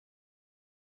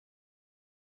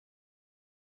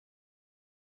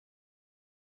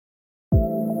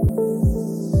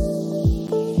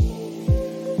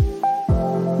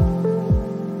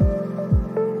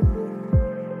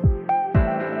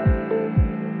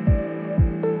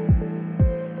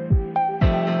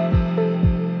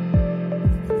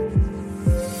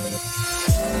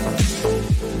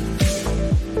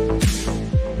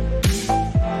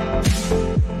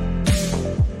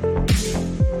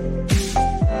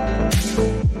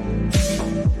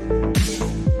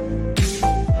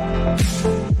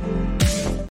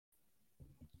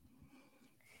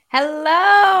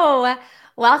Hello.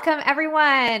 Welcome,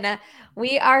 everyone.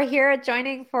 We are here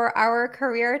joining for our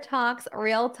Career Talks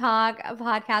Real Talk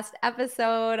podcast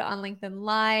episode on LinkedIn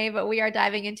Live. We are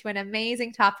diving into an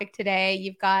amazing topic today.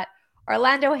 You've got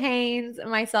Orlando Haynes,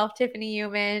 myself, Tiffany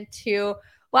Human, to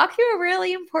walk through a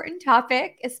really important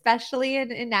topic, especially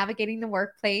in navigating the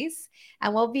workplace.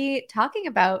 And we'll be talking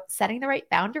about setting the right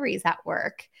boundaries at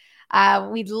work.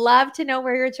 We'd love to know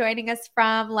where you're joining us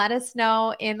from. Let us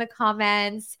know in the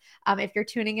comments. If you're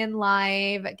tuning in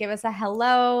live, give us a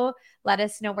hello. Let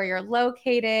us know where you're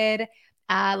located.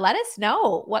 Let us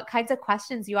know what kinds of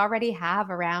questions you already have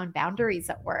around boundaries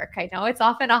at work. I know it's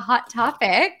often a hot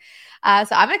topic.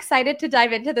 So I'm excited to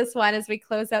dive into this one as we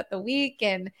close out the week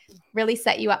and really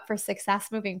set you up for success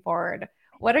moving forward.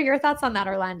 What are your thoughts on that,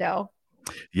 Orlando?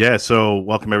 Yeah, so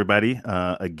welcome everybody.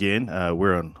 Again,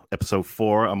 we're on episode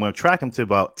 4. I'm going to track them to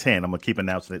about 10. I'm going to keep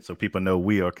announcing it so people know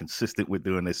we are consistent with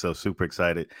doing this. So super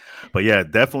excited. But yeah,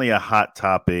 definitely a hot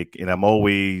topic. And I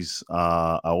always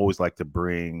like to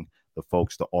bring the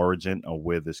folks the origin of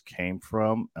where this came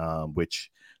from, which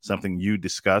something you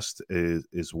discussed is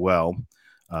as well,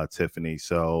 Tiffany.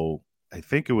 So I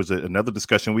think it was another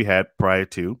discussion we had prior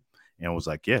to, and was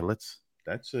like, yeah,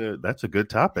 that's a good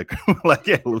topic. Like,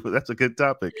 yeah, that's a good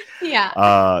topic.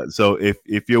 Yeah. So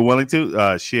if you're willing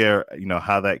to share,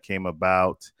 how that came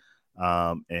about,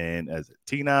 and as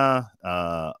Tina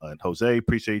and Jose,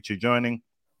 appreciate you joining.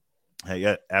 Hey,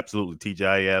 yeah, absolutely.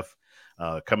 TGIF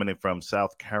coming in from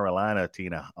South Carolina.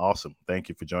 Tina, awesome. Thank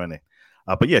you for joining.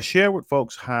 But yeah, share with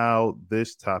folks how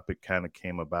this topic kind of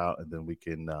came about, and then we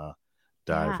can dive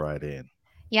Yeah. right in.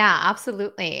 Yeah,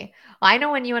 absolutely. Well, I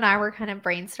know when you and I were kind of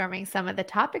brainstorming some of the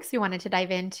topics we wanted to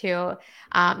dive into,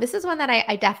 this is one that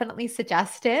I definitely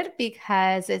suggested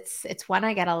because it's one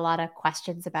I get a lot of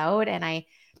questions about, and I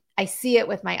see it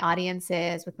with my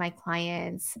audiences, with my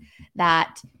clients,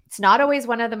 that it's not always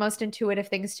one of the most intuitive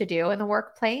things to do in the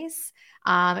workplace.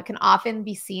 It can often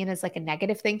be seen as like a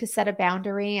negative thing to set a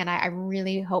boundary, and I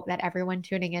really hope that everyone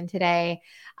tuning in today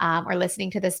or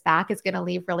listening to this back is going to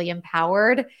leave really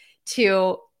empowered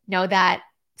to know that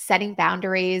setting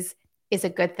boundaries is a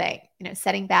good thing.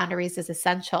 Setting boundaries is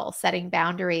essential. Setting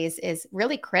boundaries is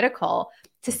really critical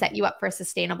to set you up for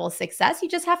sustainable success. You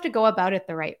just have to go about it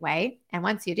the right way. And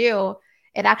once you do,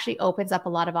 it actually opens up a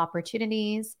lot of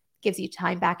opportunities, gives you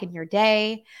time back in your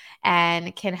day,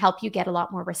 and can help you get a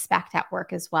lot more respect at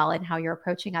work as well in how you're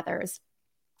approaching others.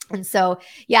 And so,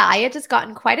 yeah, I had just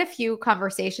gotten quite a few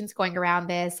conversations going around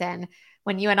this. And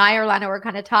when you and I, Orlando, were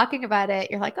kind of talking about it,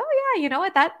 you're like, oh yeah, you know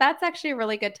what? That's actually a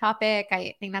really good topic.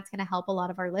 I think that's going to help a lot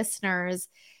of our listeners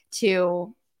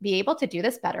to be able to do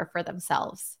this better for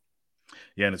themselves.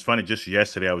 Yeah, and it's funny. Just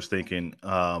yesterday, I was thinking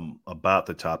about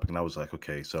the topic, and I was like,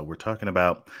 okay, so we're talking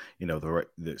about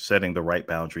the setting the right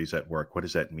boundaries at work. What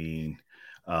does that mean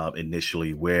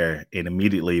initially? Where and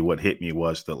immediately, what hit me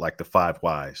was the 5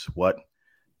 whys: what,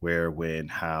 where, when,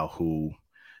 how, who,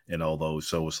 and all those.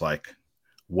 So it's like,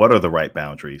 what are the right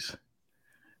boundaries?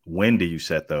 When do you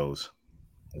set those?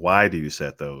 Why do you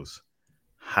set those?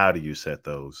 How do you set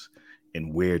those?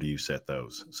 And where do you set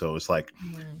those? So it's like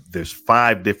Mm. there's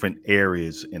 5 different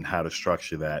areas in how to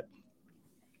structure that.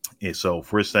 And so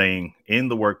if we're saying in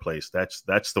the workplace, that's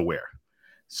the where.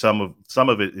 Some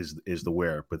of it is the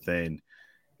where, but then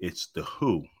it's the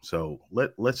who. So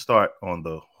let's start on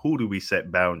the who do we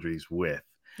set boundaries with?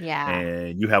 Yeah.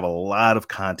 And you have a lot of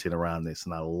content around this,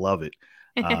 and I love it.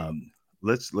 Um,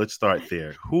 let's start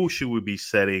there. Who should we be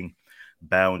setting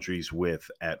boundaries with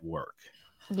at work?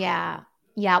 Yeah.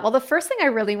 Yeah. Well, the first thing I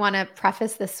really want to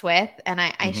preface this with, and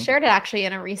I Hmm. shared it actually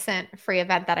in a recent free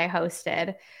event that I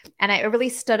hosted, and it really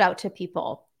stood out to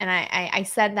people. And I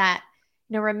said that,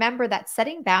 remember that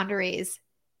setting boundaries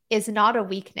is not a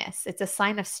weakness, it's a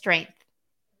sign of strength.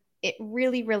 It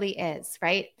really, really is,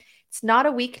 right? It's not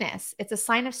a weakness. It's a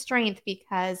sign of strength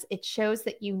because it shows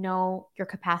that you know your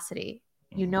capacity,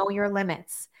 you know your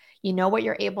limits, you know what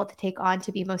you're able to take on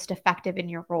to be most effective in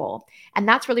your role. And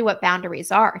that's really what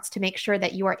boundaries are. It's to make sure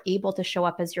that you are able to show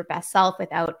up as your best self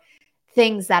without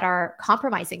things that are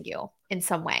compromising you in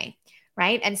some way,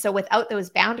 right? And so without those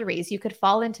boundaries, you could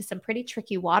fall into some pretty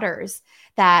tricky waters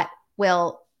that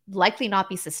will likely not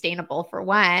be sustainable for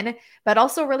one, but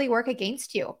also really work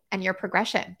against you and your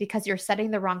progression because you're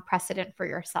setting the wrong precedent for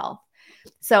yourself.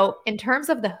 So, in terms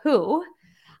of the who,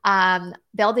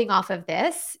 building off of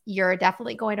this, you're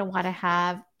definitely going to want to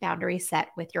have boundaries set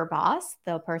with your boss,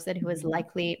 the person who is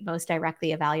likely most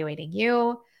directly evaluating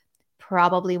you,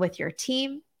 probably with your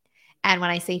team. And when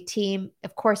I say team,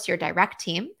 of course, your direct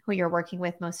team, who you're working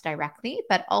with most directly,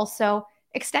 but also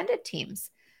extended teams,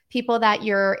 people that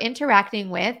you're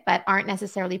interacting with, but aren't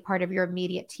necessarily part of your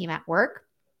immediate team at work,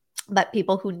 but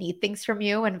people who need things from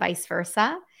you and vice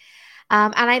versa.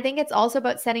 And I think it's also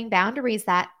about setting boundaries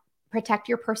that protect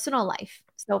your personal life.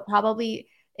 So, probably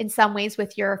in some ways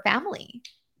with your family,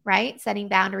 right? Setting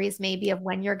boundaries maybe of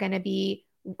when you're going to be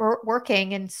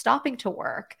working and stopping to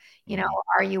work.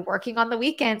 Are you working on the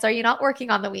weekends? Are you not working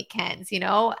on the weekends?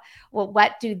 Well,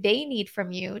 what do they need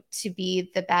from you to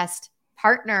be the best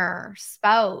partner,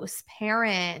 spouse,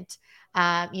 parent?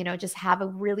 Just have a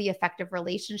really effective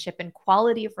relationship and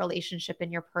quality of relationship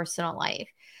in your personal life.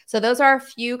 So those are a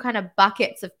few kind of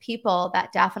buckets of people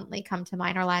that definitely come to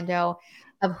mind, Orlando,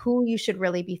 of who you should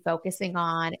really be focusing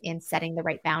on in setting the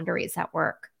right boundaries at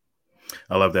work.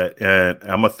 I love that. And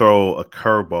I'm going to throw a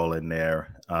curveball in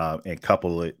there and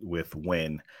couple it with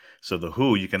when. So the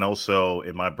who, you can also,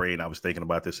 in my brain, I was thinking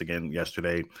about this again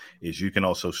yesterday, is you can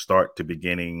also start to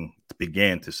begin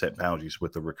to set boundaries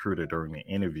with the recruiter during the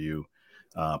interview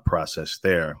process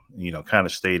there, kind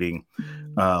of stating,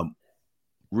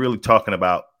 really talking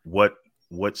about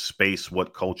what space,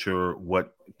 what culture,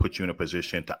 what puts you in a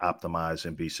position to optimize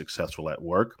and be successful at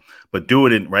work, but do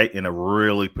it in a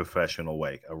really professional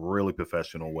way, around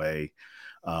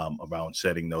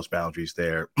setting those boundaries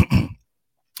there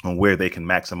on where they can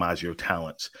maximize your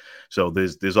talents. So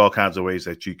there's all kinds of ways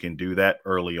that you can do that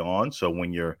early on. So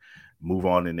when you're move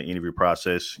on in the interview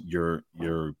process, you're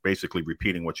basically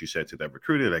repeating what you said to that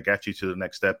recruiter that got you to the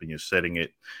next step, and you're setting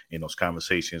it in those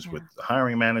conversations with the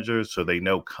hiring managers so they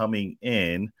know coming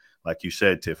in, like you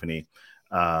said, Tiffany,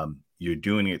 you're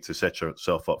doing it to set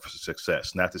yourself up for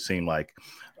success, not to seem like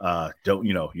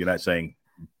you're not saying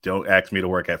don't ask me to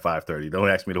work at 5:30, don't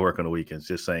ask me to work on the weekends,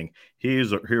 just saying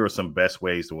here are some best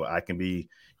ways where I can be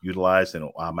utilized and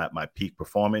I'm at my peak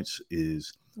performance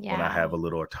is when I have a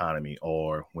little autonomy,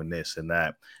 or when this and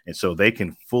that. And so they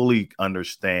can fully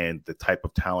understand the type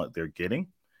of talent they're getting.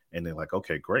 And they're like,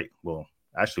 okay, great. Well,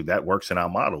 actually that works in our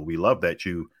model. We love that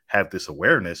you have this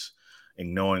awareness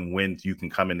and knowing when you can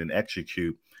come in and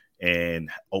execute and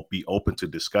be open to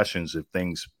discussions if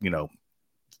things,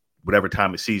 whatever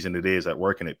time of season it is at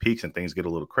work and it peaks and things get a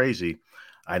little crazy.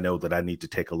 I know that I need to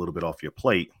take a little bit off your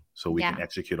plate so we can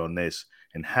execute on this,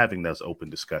 and having those open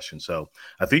discussions. So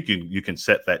I think you can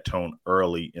set that tone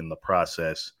early in the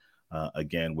process,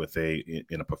 again,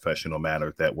 in a professional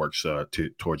manner that works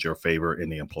towards your favor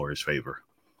and the employer's favor.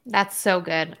 That's so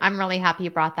good. I'm really happy you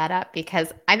brought that up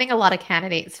because I think a lot of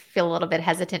candidates feel a little bit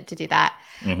hesitant to do that.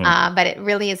 But it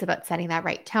really is about setting that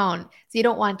right tone. So you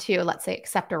don't want to, let's say,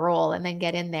 accept a role and then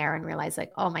get in there and realize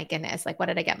like, oh my goodness, like what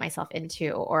did I get myself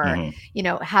into? Or,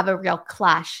 have a real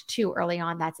clash too early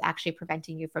on that's actually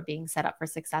preventing you from being set up for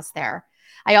success there.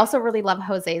 I also really love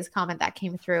Jose's comment that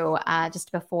came through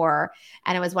just before.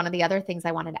 And it was one of the other things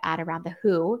I wanted to add around the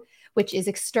who, which is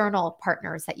external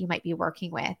partners that you might be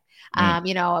working with.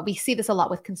 We see this a lot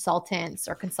with consultants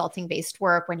or consulting based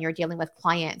work when you're dealing with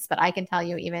clients, but I can tell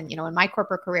you even, in my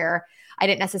corporate career, I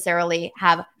didn't necessarily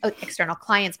have external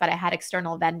clients, but I had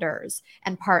external vendors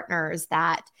and partners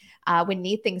that would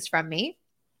need things from me.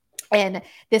 And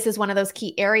this is one of those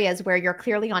key areas where you're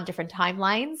clearly on different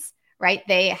timelines, right?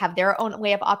 They have their own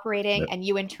way of operating, and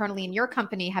you internally in your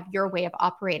company have your way of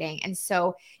operating. And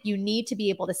so you need to be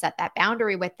able to set that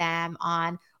boundary with them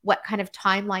on what kind of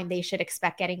timeline they should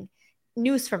expect getting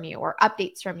news from you or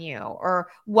updates from you, or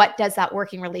what does that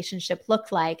working relationship look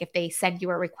like if they send you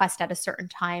a request at a certain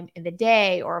time in the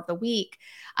day or of the week,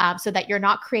 so that you're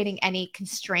not creating any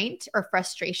constraint or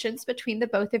frustrations between the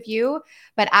both of you,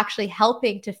 but actually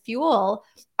helping to fuel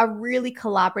a really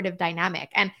collaborative dynamic.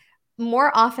 And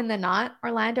more often than not,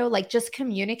 Orlando, like just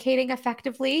communicating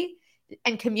effectively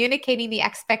and communicating the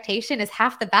expectation is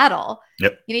half the battle.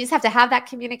 Yep. You just have to have that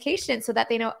communication so that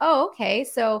they know, oh, okay,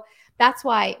 so that's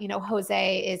why,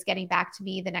 Jose is getting back to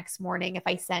me the next morning if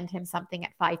I send him something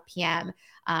at 5 p.m.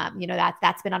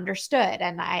 That's been understood.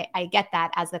 And I get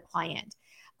that as a client.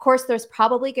 Of course, there's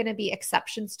probably going to be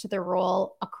exceptions to the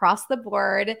rule across the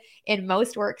board in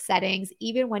most work settings,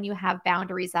 even when you have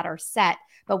boundaries that are set.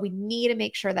 But we need to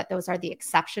make sure that those are the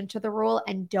exception to the rule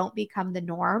and don't become the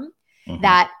norm.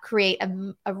 That create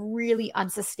a really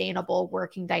unsustainable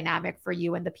working dynamic for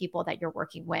you and the people that you're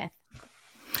working with.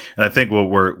 And I think what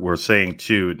we're saying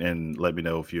too, and let me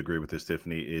know if you agree with this,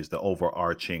 Tiffany, is the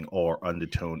overarching or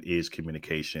undertone is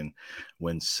communication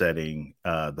when setting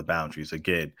the boundaries.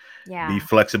 Again, be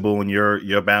flexible in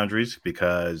your boundaries,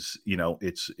 because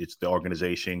it's the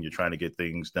organization. You're trying to get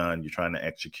things done. You're trying to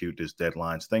execute. There's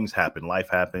deadlines. Things happen. Life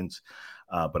happens.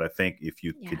 But I think if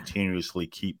you continuously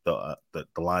keep the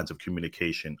lines of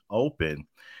communication open,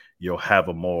 you'll have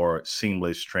a more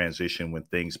seamless transition when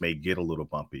things may get a little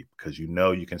bumpy, because you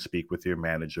can speak with your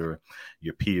manager,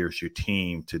 your peers, your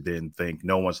team, to then think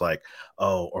no one's like,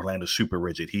 oh, Orlando's super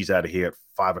rigid. He's out of here at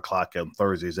 5 o'clock on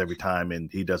Thursdays every time,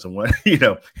 and he doesn't want,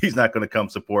 he's not going to come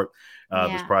support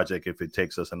this Yeah. project if it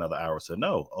takes us another hour. So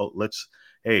no,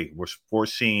 hey, we're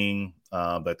foreseeing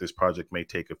that this project may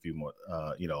take a few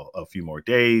more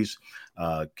days.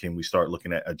 Can we start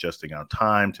looking at adjusting our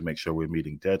time to make sure we're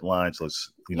meeting deadlines?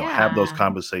 Let's, have those Yeah.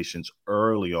 conversations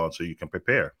early on so you can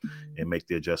prepare and make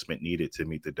the adjustment needed to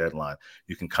meet the deadline.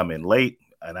 You can come in late,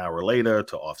 an hour later,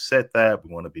 to offset that.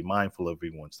 We want to be mindful of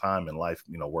everyone's time and life,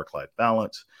 work-life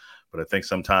balance. But I think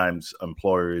sometimes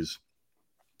employers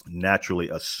naturally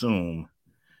assume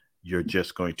you're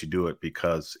just going to do it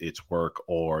because it's work,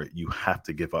 or you have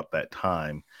to give up that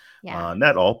time. Yeah.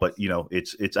 Not all, but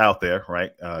it's out there,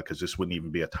 right? Because this wouldn't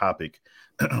even be a topic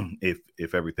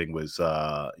if everything was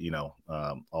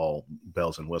all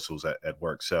bells and whistles at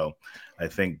work. So I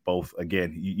think both,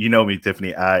 again, you know me,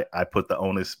 Tiffany, I put the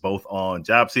onus both on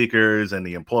job seekers and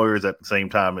the employers at the same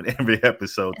time in every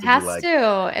episode It to be has like,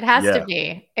 to. It has to yeah,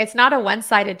 be. It's not a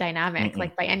one-sided dynamic, mm-mm,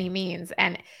 like by any means.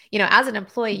 And, as an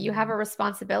employee, you have a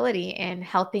responsibility in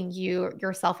helping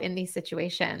yourself in these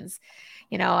situations.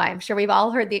 I'm sure we've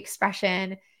all heard the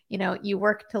expression, you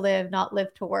work to live, not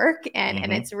live to work. And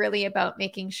mm-hmm, it's really about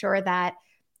making sure that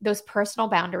those personal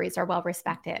boundaries are well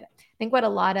respected. I think what a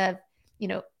lot of,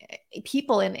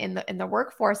 people in the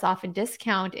workforce often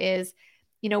discount is,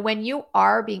 when you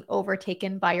are being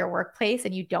overtaken by your workplace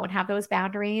and you don't have those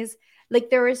boundaries, like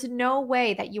there is no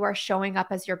way that you are showing up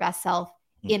as your best self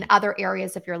in mm-hmm. other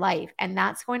areas of your life. And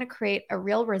that's going to create a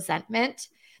real resentment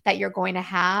that you're going to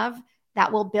have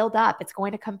that will build up. It's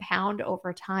going to compound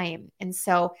over time. And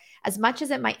so, as much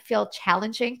as it might feel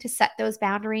challenging to set those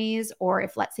boundaries, or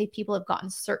if, let's say, people have gotten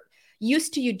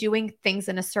used to you doing things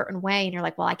in a certain way, and you're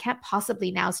like, well, I can't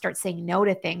possibly now start saying no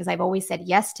to things. I've always said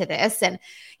yes to this. And,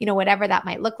 whatever that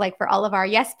might look like for all of our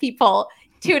yes people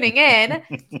tuning in,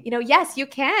 yes, you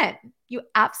can. You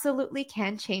absolutely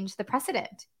can change the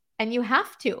precedent. And you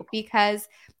have to, because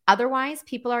otherwise,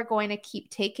 people are going to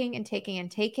keep taking and taking and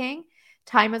taking.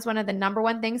 Time is one of the number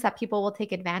one things that people will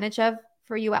take advantage of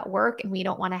for you at work. And we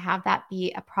don't want to have that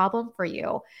be a problem for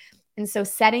you. And so,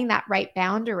 setting that right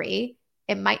boundary,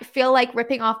 it might feel like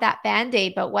ripping off that band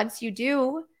aid, but once you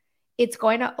do, it's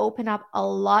going to open up a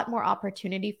lot more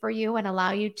opportunity for you and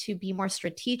allow you to be more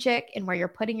strategic in where you're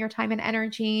putting your time and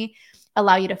energy,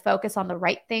 allow you to focus on the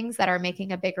right things that are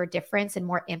making a bigger difference and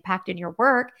more impact in your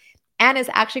work, and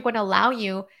is actually going to allow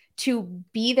you to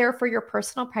be there for your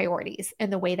personal priorities in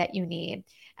the way that you need.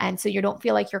 And so you don't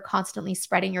feel like you're constantly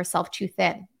spreading yourself too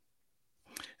thin.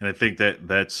 And I think that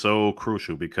that's so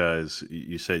crucial, because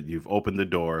you said you've opened the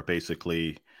door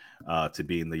basically to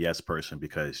being the yes person,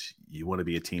 because you want to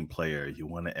be a team player, you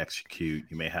want to execute,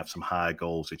 you may have some high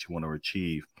goals that you want to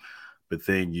achieve, but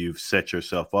then you've set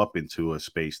yourself up into a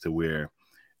space to where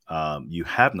you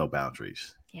have no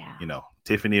boundaries. Yeah.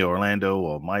 Tiffany, Orlando,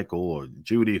 or Michael, or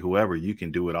Judy, whoever, you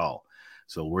can do it all.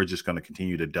 So we're just going to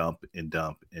continue to dump and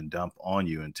dump and dump on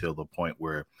you until the point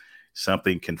where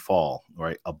something can fall,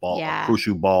 right? A Yeah.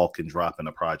 crucial ball can drop in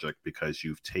a project because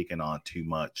you've taken on too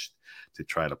much to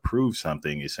try to prove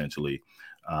something, essentially,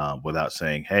 without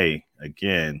saying, hey,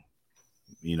 again,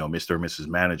 Mr. or Mrs.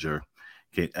 Manager.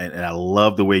 And I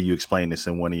love the way you explain this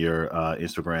in one of your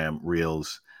Instagram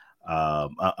reels. I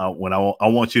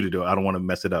want you to do it, I don't want to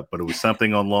mess it up, but it was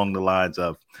something along the lines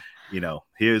of,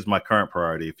 here's my current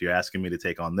priority. If you're asking me to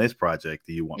take on this project,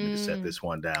 do you want me to set Mm, this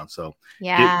one down? So give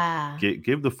yeah.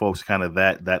 give the folks kind of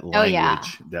that Oh, yeah.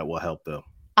 language that will help them.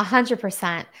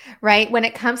 100%, right? When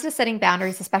it comes to setting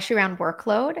boundaries, especially around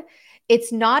workload,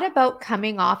 it's not about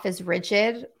coming off as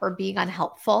rigid or being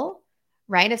unhelpful,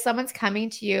 right? If someone's coming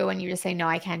to you and you just say, no,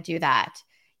 I can't do that,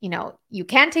 you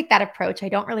can take that approach. I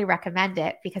don't really recommend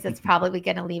it because it's probably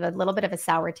going to leave a little bit of a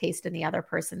sour taste in the other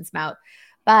person's mouth.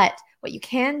 But what you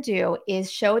can do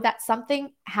is show that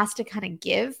something has to kind of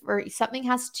give, or something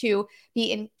has to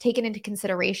be taken into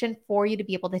consideration for you to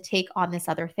be able to take on this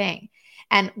other thing.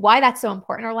 And why that's so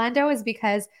important, Orlando, is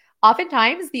because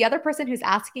oftentimes the other person who's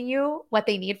asking you what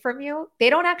they need from you,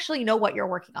 they don't actually know what you're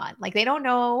working on. Like they don't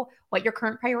know what your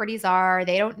current priorities are.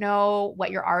 They don't know what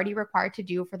you're already required to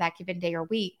do for that given day or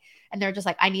week. And they're just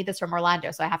like, I need this from Orlando.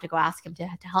 So I have to go ask him to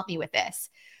help me with this.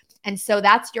 And so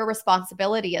that's your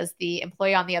responsibility as the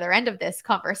employee on the other end of this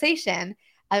conversation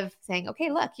of saying,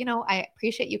 okay, look, I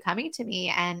appreciate you coming to me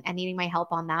and needing my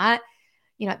help on that.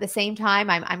 at the same time,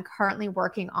 I'm currently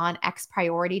working on X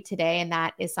priority today, and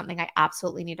that is something I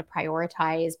absolutely need to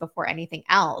prioritize before anything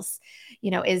else.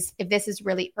 Is if this is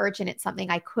really urgent, it's something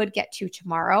I could get to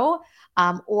tomorrow,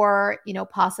 or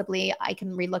possibly I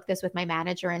can relook this with my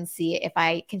manager and see if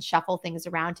I can shuffle things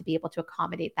around to be able to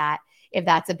accommodate that if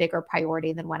that's a bigger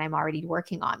priority than what I'm already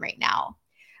working on right now.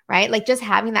 Right? Like just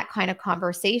having that kind of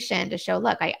conversation to show,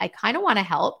 look, I kind of want to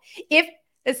help. If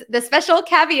the special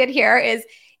caveat here is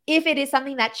if it is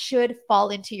something that should fall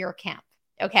into your camp.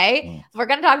 Okay. So we're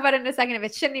going to talk about it in a second. If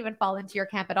it shouldn't even fall into your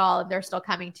camp at all, and they're still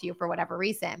coming to you for whatever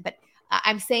reason. But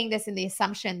I'm saying this in the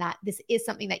assumption that this is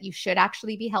something that you should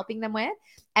actually be helping them with.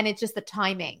 And it's just the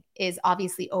timing is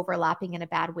obviously overlapping in a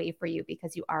bad way for you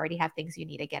because you already have things you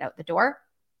need to get out the door.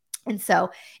 And so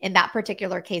in that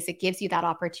particular case, it gives you that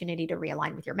opportunity to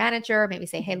realign with your manager, maybe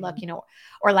say, hey, look,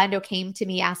 Orlando came to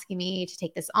me asking me to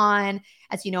take this on.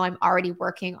 As you know, I'm already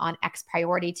working on X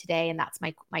priority today, and that's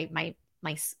my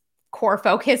core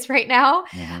focus right now.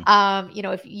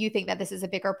 If you think that this is a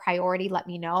bigger priority, let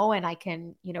me know and I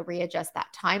can, readjust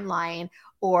that timeline.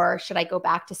 Or should I go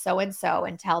back to so-and-so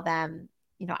and tell them,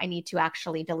 I need to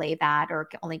actually delay that or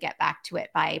only get back to it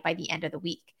by the end of the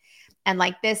week. And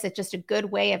like this, it's just a good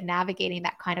way of navigating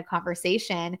that kind of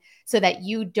conversation so that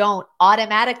you don't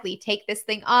automatically take this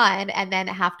thing on and then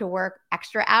have to work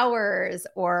extra hours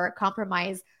or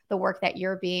compromise the work that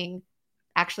you're being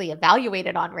actually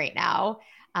evaluated on right now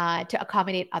to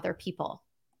accommodate other people.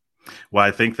 Well, I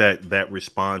think that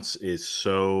response is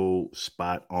so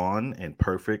spot on and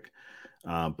perfect,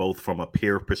 both from a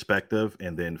peer perspective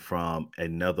and then from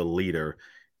another leader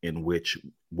in which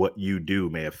what you do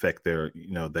may affect their,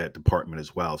 that department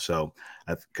as well. So,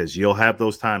 because you'll have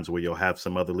those times where you'll have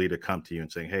some other leader come to you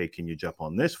and saying, hey, can you jump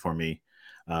on this for me?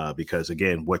 Because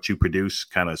again, what you produce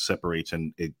kind of separates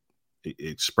and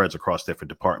it spreads across different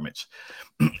departments.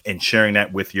 And sharing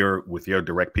that with your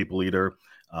direct people leader.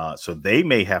 So they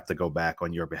may have to go back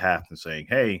on your behalf and saying,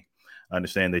 hey, I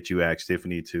understand that you asked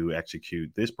Tiffany to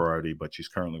execute this priority, but she's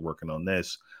currently working on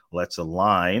this. Let's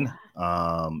align,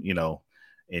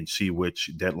 and see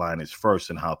which deadline is first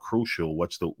and how crucial,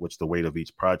 what's the weight of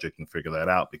each project, and figure that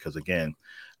out. Because again,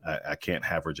 I can't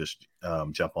have her just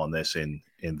jump on this and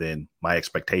then my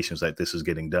expectations that this is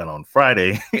getting done on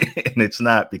Friday and it's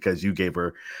not because you gave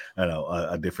her,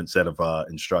 a different set of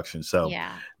instructions. So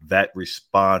that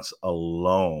response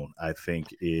alone, I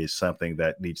think, is something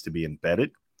that needs to be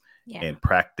embedded and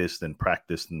practiced and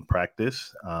practiced and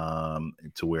practiced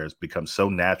to where it's become so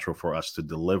natural for us to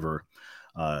deliver.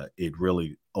 It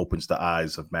really opens the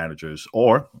eyes of managers,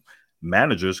 or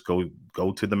managers go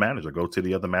to the manager, go to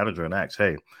the other manager and ask,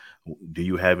 hey, do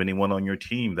you have anyone on your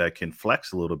team that can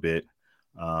flex a little bit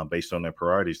based on their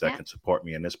priorities that can support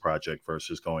me in this project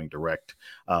versus going direct?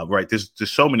 Right. There's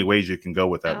so many ways you can go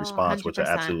with that response, 100%. Which I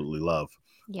absolutely love.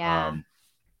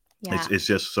 It's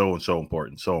just so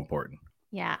important. So important.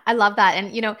 Yeah, I love that.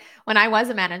 And, when I was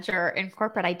a manager in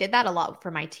corporate, I did that a lot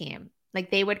for my team. Like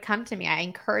they would come to me. I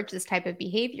encourage this type of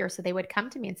behavior. So they would come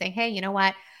to me and say, hey, you know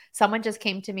what? Someone just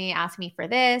came to me, asked me for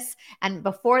this. And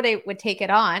before they would take it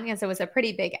on, because it was a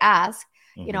pretty big ask,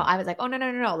 I was like, oh,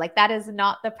 no. Like that is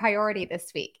not the priority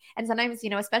this week. And sometimes,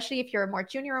 especially if you're a more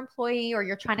junior employee or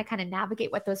you're trying to kind of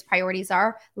navigate what those priorities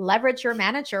are, leverage your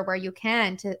manager where you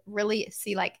can to really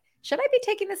see like, should I be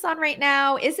taking this on right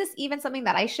now? Is this even something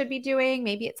that I should be doing?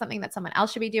 Maybe it's something that someone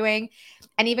else should be doing.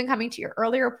 And even coming to your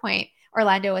earlier point,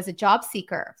 Orlando, as a job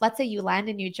seeker, let's say you land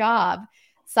a new job.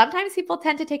 Sometimes people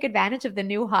tend to take advantage of the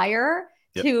new hire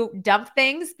to dump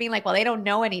things, being like, well, they don't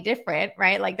know any different,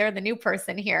 right? Like they're the new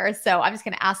person here. So I'm just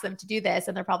going to ask them to do this.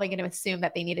 And they're probably going to assume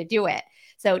that they need to do it.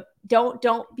 So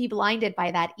don't be blinded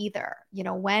by that either.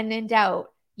 When in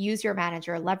doubt, use your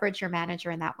manager, leverage your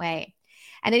manager in that way.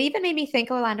 And it even made me think,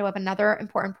 Orlando, of another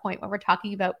important point when we're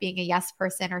talking about being a yes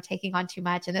person or taking on too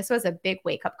much. And this was a big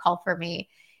wake-up call for me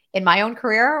in my own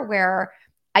career, where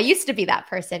I used to be that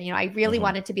person. I really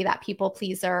wanted to be that people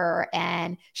pleaser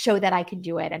and show that I can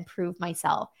do it and prove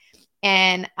myself.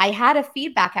 And I had a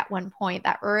feedback at one point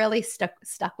that really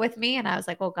stuck with me. And I was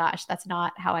like, oh gosh, that's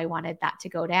not how I wanted that to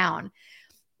go down.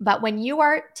 But when you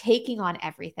are taking on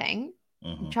everything,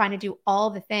 trying to do all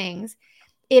the things,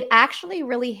 it actually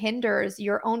really hinders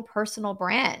your own personal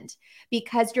brand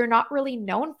because you're not really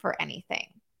known for anything,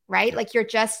 right? Like you're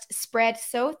just spread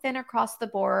so thin across the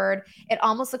board. It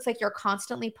almost looks like you're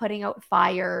constantly putting out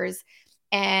fires,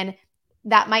 and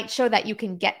that might show that you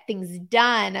can get things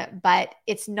done, but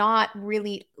it's not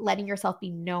really letting yourself be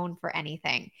known for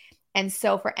anything. And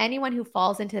so for anyone who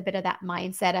falls into a bit of that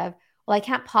mindset of, well, I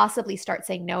can't possibly start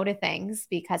saying no to things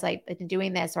because I've been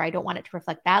doing this, or I don't want it to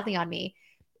reflect badly on me.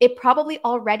 it probably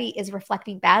already is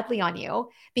reflecting badly on you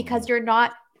because you're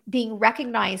not being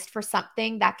recognized for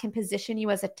something that can position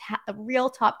you as a real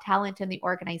top talent in the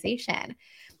organization.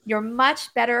 You're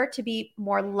much better to be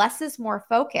more less is more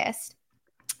focused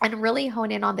and really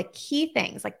hone in on the key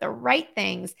things, like the right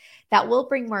things that will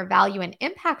bring more value and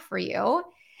impact for you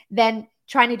than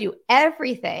trying to do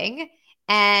everything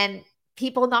and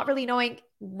people not really knowing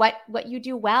what you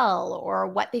do well or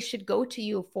what they should go to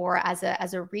you for as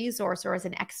a resource or as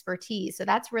an expertise. So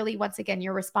that's really, once again,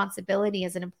 your responsibility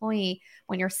as an employee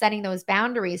when you're setting those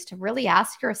boundaries to really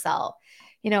ask yourself,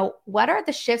 what are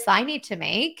the shifts I need to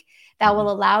make that will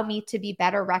allow me to be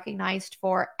better recognized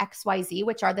for XYZ,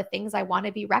 which are the things I want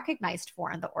to be recognized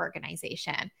for in the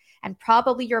organization. And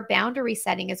probably your boundary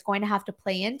setting is going to have to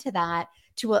play into that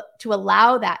to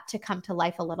allow that to come to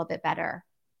life a little bit better.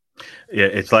 Yeah,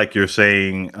 it's like you're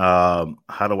saying,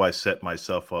 how do I set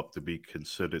myself up to be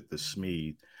considered the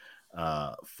SME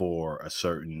for a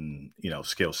certain,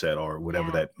 skill set or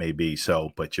whatever that may be.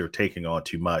 So, but you're taking on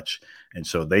too much. And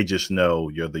so they just know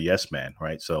you're the yes man,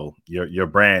 right? So your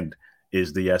brand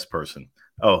is the yes person.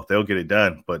 Oh, they'll get it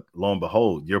done. But lo and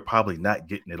behold, you're probably not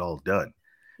getting it all done.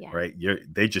 Yeah. Right.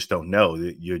 They just don't know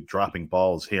that you're dropping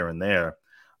balls here and there.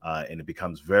 And it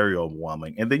becomes very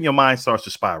overwhelming. And then your mind starts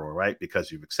to spiral, right?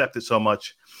 Because you've accepted so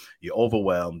much, you're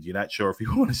overwhelmed. You're not sure if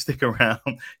you want to stick around.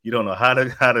 You don't know how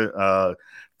to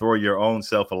throw your own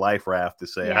self a life raft to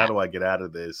say, how do I get out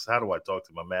of this? How do I talk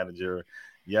to my manager?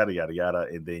 Yada, yada, yada.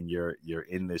 And then you're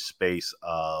in this space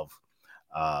of,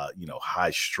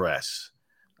 high stress,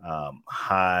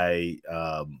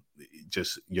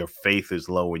 just your faith is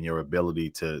low in your ability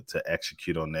to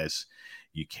execute on this.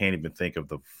 You can't even think of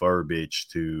the verbiage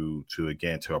to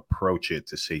approach it,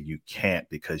 to say you can't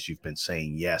because you've been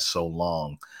saying yes so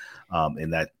long.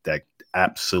 And that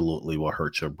absolutely will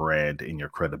hurt your brand and your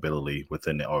credibility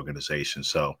within the organization.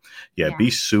 So be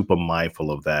super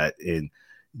mindful of that and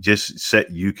just set.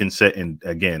 And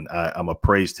again, I'm a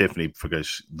praise Tiffany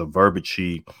because the verbiage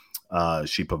she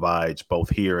provides both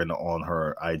here and on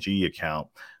her IG account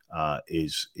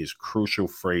is crucial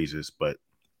phrases, but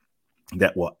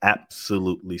that will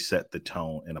absolutely set the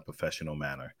tone in a professional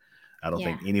manner. I don't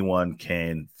think anyone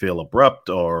can feel abrupt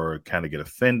or kind of get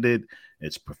offended.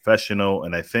 It's professional.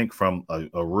 And I think from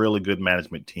a really good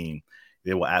management team,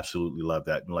 they will absolutely love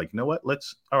that. And like, you know what?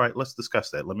 Let's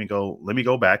discuss that. Let me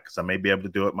go back because I may be able to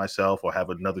do it myself or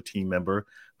have another team member,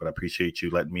 but I appreciate you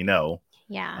letting me know.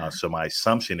 Yeah. So my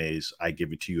assumption is I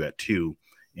give it to you at 2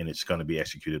 and it's going to be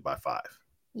executed by 5.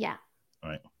 Yeah. All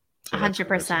right. So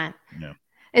 100%. Yeah.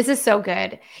 This is so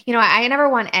good. I never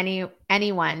want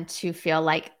anyone to feel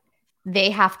like they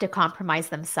have to compromise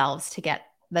themselves to get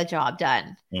the job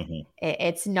done. Mm-hmm.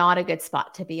 It's not a good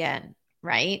spot to be in,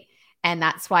 right? And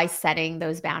that's why setting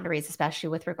those boundaries, especially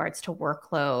with regards to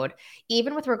workload,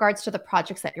 even with regards to the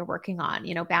projects that you're working on,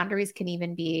 boundaries can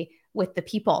even be with the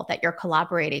people that you're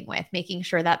collaborating with, making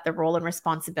sure that the role and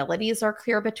responsibilities are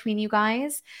clear between you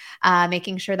guys,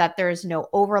 making sure that there's no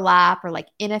overlap or like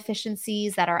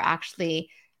inefficiencies that are actually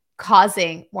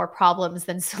causing more problems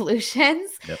than solutions.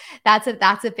 Yep.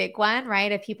 That's a big one,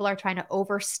 right? If people are trying to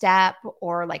overstep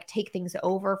or like take things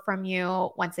over from you,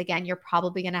 once again, you're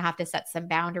probably going to have to set some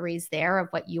boundaries there of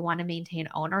what you want to maintain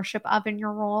ownership of in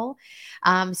your role.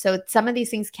 So some of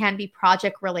these things can be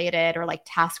project related or like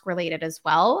task related as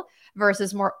well,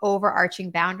 versus more overarching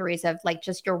boundaries of like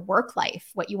just your work life,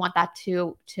 what you want that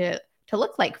to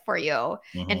look like for you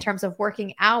in terms of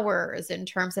working hours, in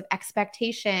terms of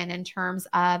expectation, in terms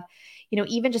of,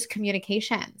 even just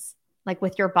communications, like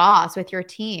with your boss, with your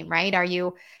team, right? Are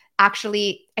you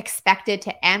actually expected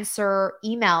to answer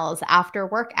emails after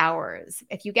work hours?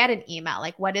 If you get an email,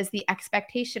 like what is the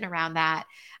expectation around that?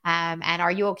 And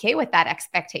are you okay with that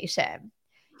expectation?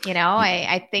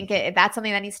 I think that's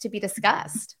something that needs to be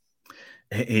discussed.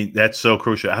 That's so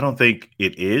crucial. I don't think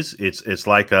it is. It's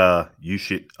like you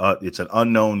should. It's an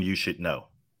unknown. You should know.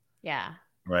 Yeah.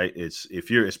 Right.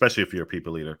 Especially if you're a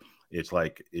people leader. It's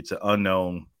like it's an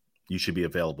unknown. You should be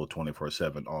available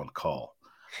 24/7 on call.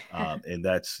 And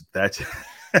that's. I've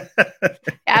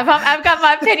got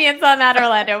my opinions on that,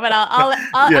 Orlando, but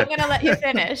I'm going to let you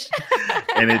finish.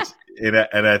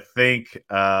 and I think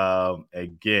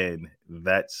again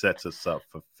that sets us up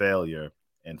for failure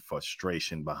and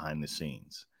frustration behind the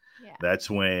scenes. Yeah. That's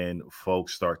when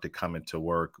folks start to come into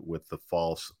work with the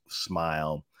false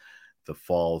smile, the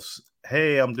false,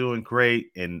 hey, I'm doing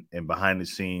great. And behind the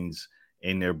scenes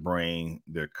in their brain,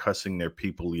 they're cussing their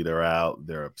people leader out.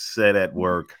 They're upset at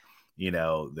work.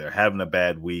 They're having a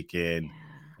bad weekend.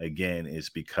 Yeah. Again, it's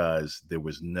because there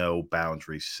was no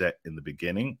boundary set in the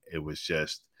beginning. It was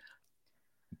just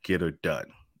get her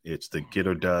done. It's the get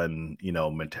her done,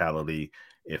 mentality.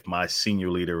 If my senior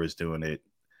leader is doing it,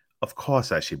 of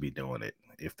course I should be doing it.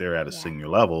 If they're at a Yeah. senior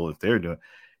level, if they're doing,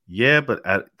 yeah, but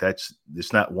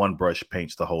it's not one brush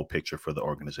paints the whole picture for the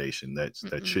organization. That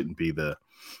Mm-mm. shouldn't be the,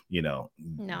 you know,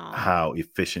 No. how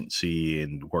efficiency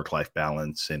and work life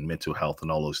balance and mental health and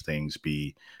all those things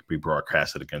be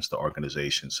broadcasted against the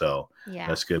organization. So Yeah.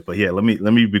 that's good. But yeah, let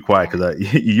me be quiet Yeah.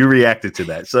 because you reacted to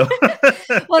that. So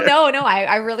Well, no,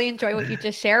 I really enjoy what you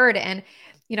just shared. And,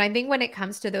 I think when it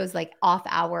comes to those like off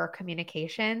hour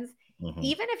communications, hmm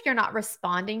even if you're not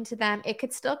responding to them, it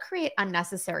could still create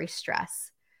unnecessary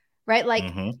stress, right?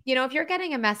 Like, hmm if you're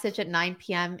getting a message at 9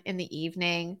 p.m. in the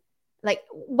evening, like,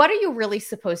 what are you really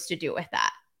supposed to do with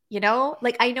that?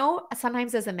 Like, I know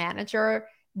sometimes as a manager,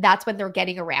 that's when they're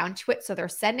getting around to it. So they're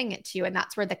sending it to you. And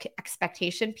that's where the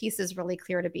expectation piece is really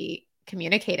clear to be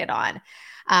communicated on.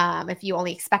 If you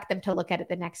only expect them to look at it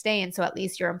the next day. And so at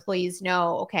least your employees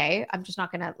know, okay, I'm just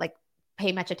not going to like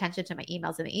pay much attention to my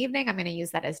emails in the evening. I'm going to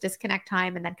use that as disconnect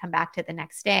time and then come back to the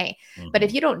next day. But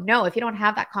if hmm you don't know, if you don't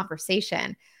have that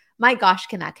conversation, my gosh,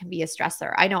 can be a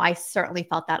stressor. I know I certainly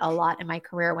felt that a lot in my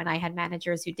career when I had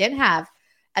managers who didn't have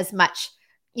as much,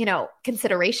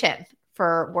 consideration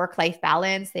for work-life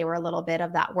balance. They were a little bit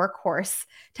of that workhorse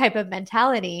type of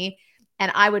mentality.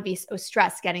 And I would be so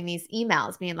stressed getting these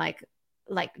emails being like,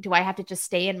 do I have to just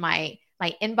stay in my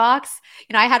inbox?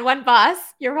 I had one boss,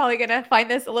 you're probably going to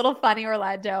find this a little funny,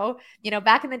 Orlando,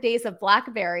 back in the days of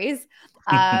Blackberries,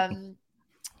 um,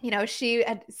 she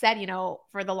had said,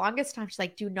 for the longest time, she's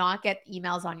like, do not get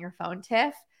emails on your phone,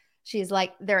 Tiff. She's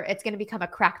like, it's going to become a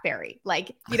crackberry.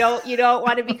 Like, you don't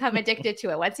want to become addicted to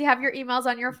it. Once you have your emails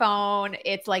on your phone,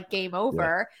 it's like game yeah,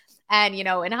 over. And,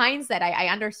 in hindsight, I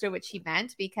understood what she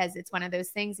meant because it's one of those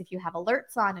things, if you have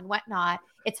alerts on and whatnot,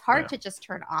 it's hard yeah. to just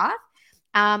turn off.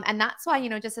 And that's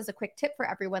why, just as a quick tip for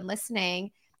everyone listening,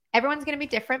 everyone's going to be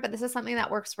different, but this is something that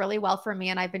works really well for me.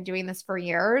 And I've been doing this for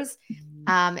years,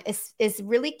 is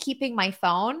really keeping my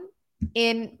phone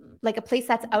in like a place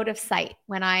that's out of sight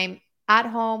when I'm at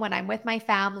home, when I'm with my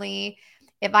family.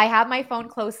 If I have my phone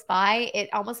close by, it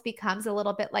almost becomes a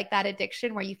little bit like that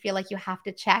addiction where you feel like you have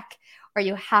to check or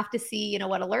you have to see,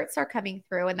 what alerts are coming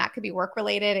through. And that could be work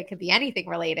related, it could be anything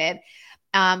related.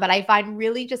 But I find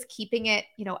really just keeping it,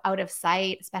 out of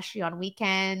sight, especially on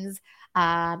weekends,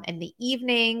 and the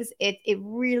evenings, it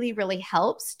really, really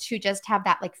helps to just have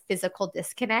that like physical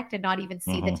disconnect and not even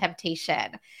see the hmm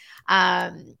temptation.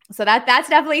 So that's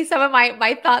definitely some of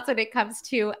my thoughts when it comes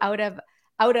to out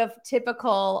of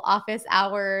typical office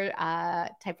hour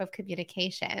type of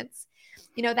communications.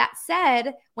 That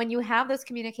said, when you have those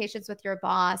communications with your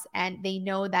boss and they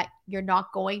know that you're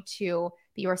not going to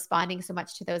be responding so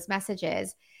much to those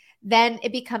messages, then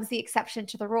it becomes the exception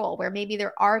to the rule where maybe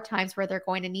there are times where they're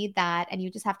going to need that and you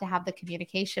just have to have the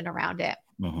communication around it.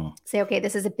 hmm Say, okay,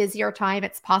 this is a busier time.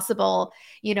 It's possible,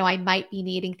 I might be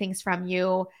needing things from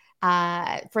you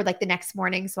for like the next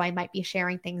morning. So I might be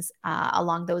sharing things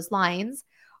along those lines.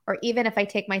 Or even if I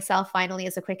take myself finally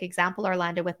as a quick example,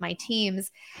 Orlando, with my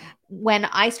teams, when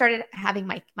I started having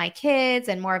my kids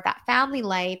and more of that family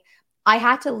life, I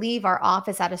had to leave our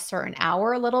office at a certain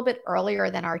hour, a little bit earlier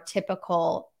than our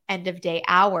typical end of day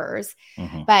hours.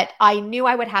 hmm But I knew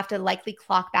I would have to likely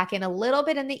clock back in a little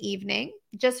bit in the evening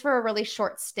just for a really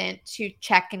short stint to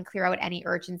check and clear out any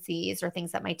urgencies or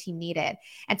things that my team needed.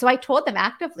 And so I told them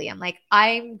actively, I'm like,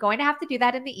 I'm going to have to do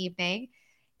that in the evening.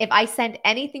 If I send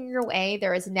anything your way,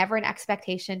 there is never an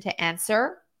expectation to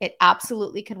answer. It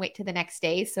absolutely can wait to the next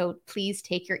day. So please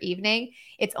take your evening.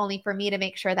 It's only for me to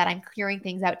make sure that I'm clearing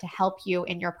things out to help you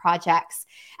in your projects.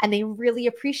 And they really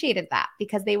appreciated that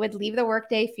because they would leave the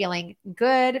workday feeling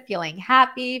good, feeling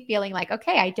happy, feeling like,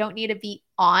 okay, I don't need to be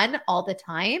on all the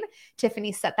time.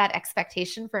 Tiffany set that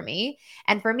expectation for me.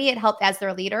 And for me, it helped as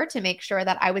their leader to make sure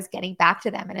that I was getting back to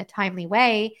them in a timely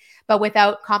way, but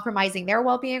without compromising their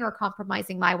well being or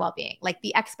compromising my well being. Like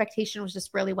the expectation was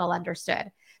just really well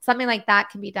understood. Something like that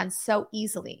can be done so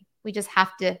easily. We just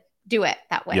have to do it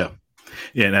that Yeah. way.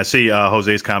 Yeah, and I see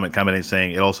Jose's commenting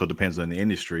saying it also depends on the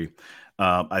industry.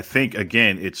 I think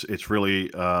again, it's really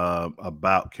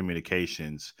about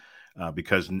communications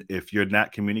because if you're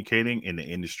not communicating, and the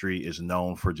industry is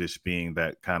known for just being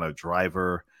that kind of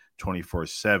driver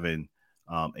 24/7,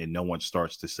 and no one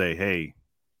starts to say, "Hey,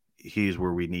 here's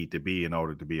where we need to be in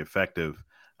order to be effective."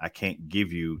 I can't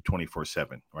give you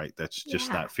 24/7, right? That's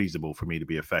just Yeah. not feasible for me to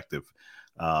be effective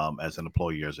as an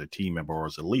employee, as a team member, or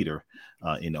as a leader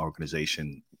in the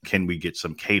organization. Can we get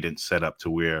some cadence set up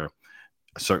to where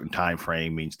a certain time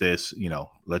frame means this?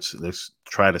 Let's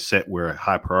try to set where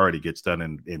high priority gets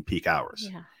done in peak hours.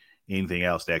 Yeah. anything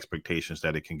else, the expectations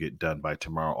that it can get done by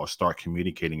tomorrow, or start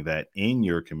communicating that in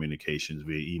your communications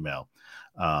via email,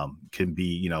 can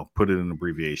be, put it in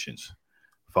abbreviations.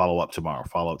 Follow up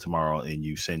tomorrow, and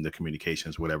you send the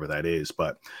communications, whatever that is.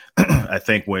 But I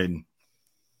think when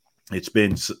it's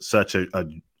been such a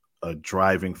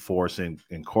driving force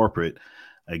in corporate,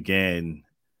 again,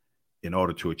 in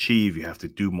order to achieve, you have to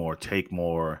do more, take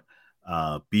more,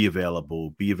 be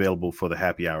available for the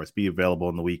happy hours, be available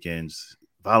on the weekends,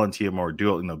 volunteer more,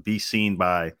 be seen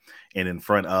by and in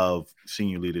front of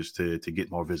senior leaders to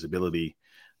get more visibility.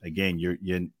 Again,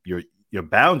 your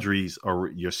boundaries, or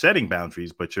you're setting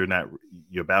boundaries, but your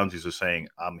boundaries are saying,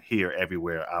 I'm here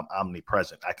everywhere. I'm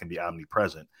omnipresent. I can be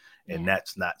omnipresent. And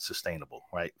that's not sustainable,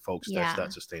 right, folks? That's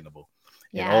not sustainable.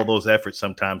 And all those efforts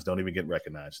sometimes don't even get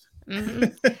recognized.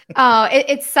 Mm-hmm. Oh,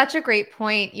 it's such a great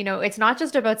point. It's not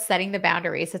just about setting the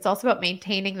boundaries. It's also about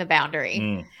maintaining the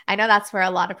boundary. I know that's where a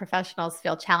lot of professionals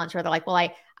feel challenged, where they're like, well,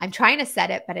 I'm trying to set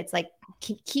it, but it's like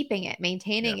keeping it,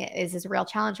 maintaining it is a real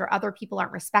challenge, or other people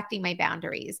aren't respecting my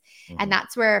boundaries. And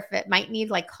that's where, if it might need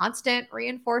like constant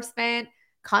reinforcement,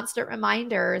 constant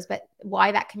reminders, but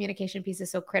why that communication piece is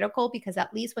so critical, because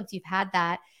at least once you've had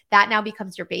that now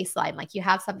becomes your baseline. Like, you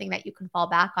have something that you can fall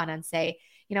back on and say,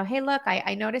 hey, look,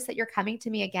 I noticed that you're coming to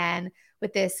me again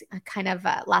with this kind of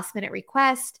last minute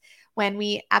request, when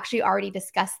we actually already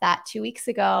discussed that 2 weeks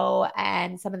ago,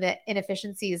 and some of the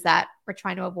inefficiencies that we're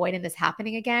trying to avoid in this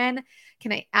happening again.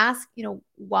 Can I ask,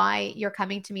 why you're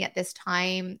coming to me at this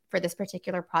time for this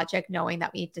particular project, knowing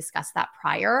that we discussed that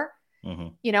prior?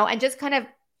 And just kind of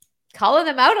calling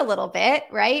them out a little bit,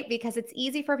 right? Because it's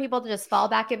easy for people to just fall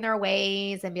back in their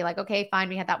ways and be like, okay, fine,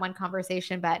 we had that one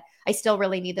conversation, but I still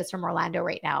really need this from Orlando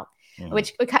right now,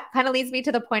 which kind of leads me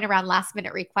to the point around last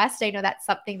minute requests. I know that's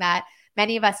something that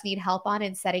many of us need help on,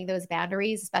 in setting those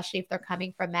boundaries, especially if they're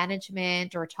coming from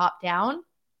management or top down.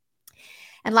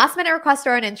 And last minute requests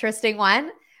are an interesting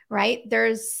one, right?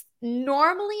 There's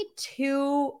normally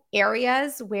two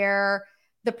areas where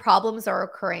the problems are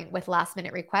occurring with last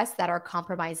minute requests that are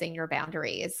compromising your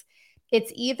boundaries.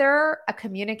 It's either a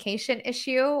communication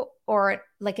issue or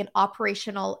like an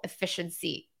operational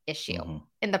efficiency issue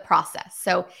in the process.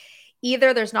 So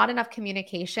either there's not enough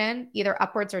communication, either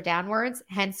upwards or downwards,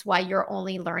 hence why you're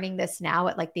only learning this now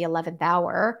at like the 11th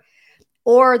hour,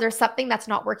 or there's something that's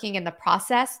not working in the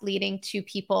process, leading to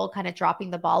people kind of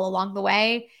dropping the ball along the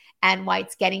way, and why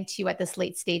it's getting to you at this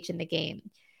late stage in the game.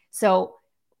 So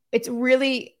it's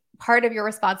really part of your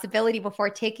responsibility before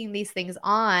taking these things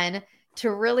on to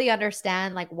really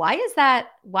understand, like, why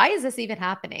is this even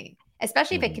happening?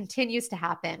 Especially if it continues to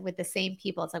happen with the same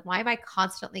people. It's like, why am I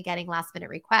constantly getting last minute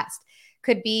requests?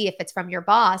 Could be, if it's from your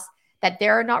boss, that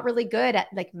they're not really good at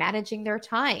like managing their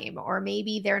time, or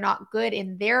maybe they're not good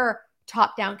in their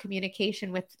top down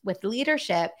communication with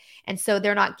leadership. And so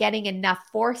they're not getting enough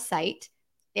foresight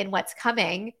in what's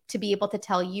coming to be able to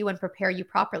tell you and prepare you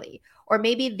properly. Or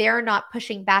maybe they're not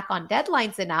pushing back on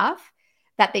deadlines enough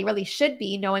that they really should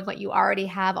be, knowing what you already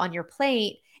have on your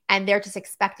plate, and they're just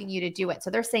expecting you to do it. So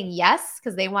they're saying yes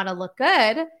because they want to look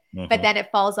good, but then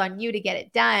it falls on you to get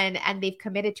it done, and they've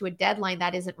committed to a deadline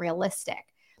that isn't realistic.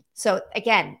 So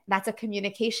again, that's a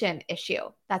communication issue.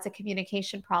 That's a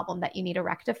communication problem that you need to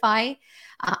rectify,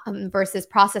 versus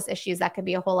process issues that could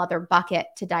be a whole other bucket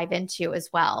to dive into as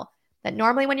well. But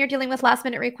normally when you're dealing with last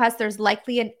minute requests, there's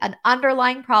likely an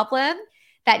underlying problem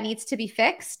that needs to be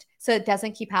fixed so it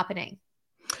doesn't keep happening.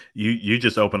 You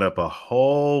just opened up a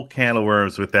whole can of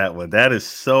worms with that one. That is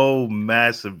so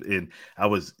massive. And I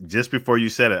was, just before you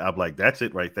said it, I'm like, that's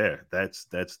it right there. That's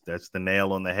the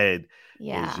nail on the head.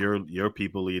 Yeah. Is your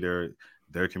people leader,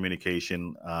 their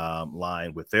communication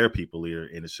line with their people leader.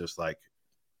 And it's just like,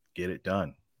 get it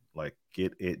done. Like,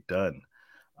 get it done.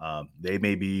 They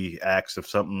may be asked of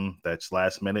something that's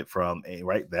last minute from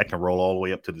that can roll all the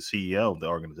way up to the CEO of the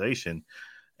organization.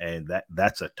 And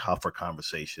that's a tougher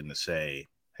conversation to say,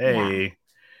 hey,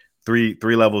 three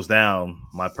levels down,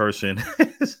 my person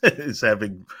is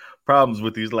having problems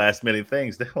with these last minute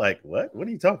things. They're like, what are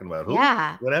you talking about? Who?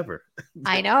 Yeah, Whatever.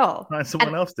 I know. Find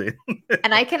someone else to.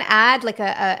 And I can add like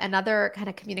another kind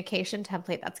of communication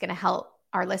template that's going to help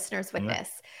our listeners with this,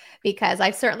 because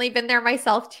I've certainly been there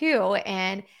myself too.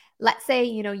 And let's say,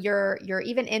 you're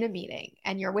even in a meeting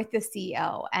and you're with the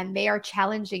CEO and they are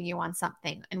challenging you on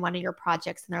something in one of your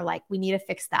projects. And they're like, we need to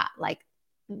fix that. Like,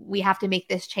 we have to make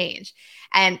this change.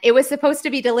 And it was supposed to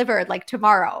be delivered like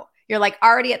tomorrow. You're like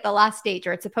already at the last stage,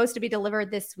 or it's supposed to be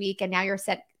delivered this week. And now you're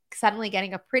suddenly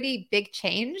getting a pretty big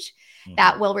change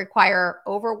that will require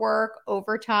overwork,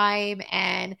 overtime,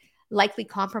 and likely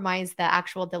compromise the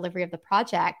actual delivery of the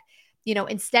project.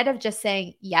 Instead of just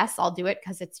saying, yes, I'll do it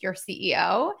because it's your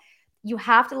CEO, you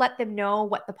have to let them know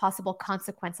what the possible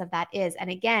consequence of that is. And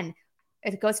again,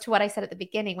 it goes to what I said at the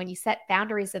beginning. When you set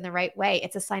boundaries in the right way,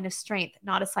 it's a sign of strength,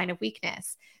 not a sign of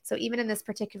weakness. So even in this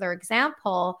particular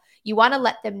example, you want to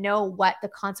let them know what the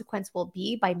consequence will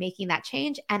be by making that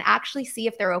change, and actually see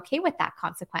if they're okay with that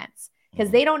consequence. Because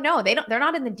they don't know. They're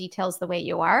not in the details the way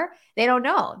you are. They don't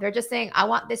know. They're just saying, I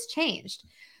want this changed.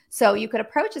 So you could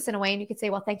approach this in a way and you could say,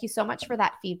 well, thank you so much for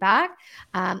that feedback.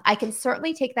 I can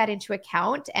certainly take that into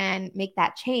account and make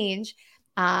that change.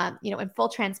 In full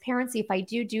transparency, if I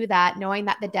do that, knowing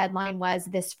that the deadline was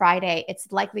this Friday,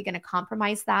 it's likely going to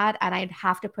compromise that. And I'd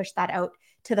have to push that out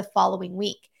to the following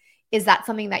week. Is that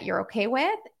something that you're okay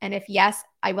with? And if yes,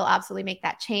 I will absolutely make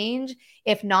that change.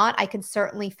 If not, I can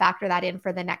certainly factor that in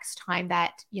for the next time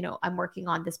that, I'm working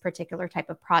on this particular type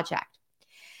of project.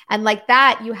 And like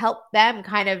that, you help them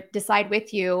kind of decide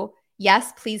with you,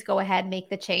 yes, please go ahead, make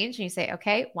the change. And you say,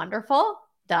 okay, wonderful,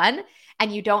 done.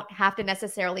 And you don't have to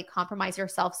necessarily compromise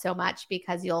yourself so much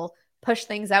because you'll push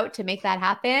things out to make that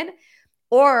happen.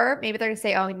 Or maybe they're going to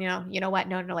say, oh, you know what?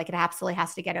 No, like it absolutely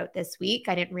has to get out this week.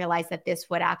 I didn't realize that this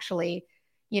would actually,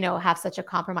 have such a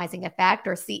compromising effect.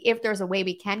 Or see if there's a way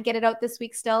we can get it out this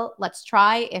week still. Let's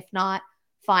try. If not,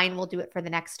 fine, we'll do it for the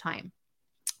next time.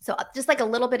 So just like a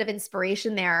little bit of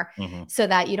inspiration there, so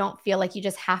that you don't feel like you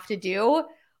just have to do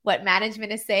what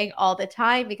management is saying all the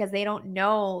time, because they don't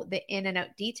know the in and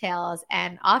out details.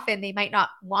 And often they might not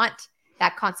want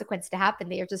that consequence to happen.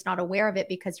 They are just not aware of it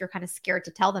because you're kind of scared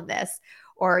to tell them this.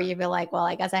 Or you feel like, well,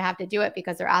 I guess I have to do it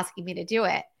because they're asking me to do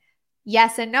it.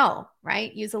 Yes and no,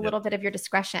 right? Use a little bit of your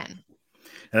discretion.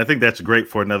 And I think that's great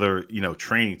for another,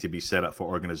 training to be set up for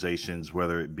organizations,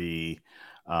 whether it be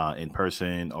in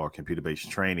person or computer-based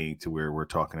training, to where we're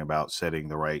talking about setting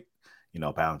the right,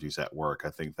 boundaries at work. I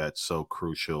think that's so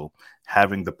crucial.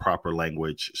 Having the proper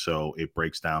language so it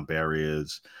breaks down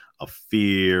barriers of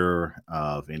fear,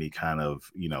 of any kind of,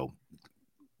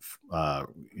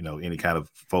 any kind of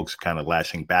folks kind of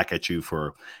lashing back at you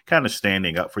for kind of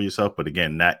standing up for yourself. But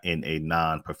again, not in a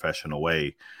non-professional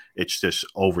way. It's just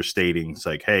overstating. It's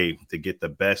like, hey, to get the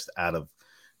best out of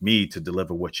me, to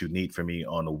deliver what you need from me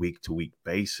on a week-to-week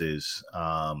basis,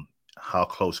 how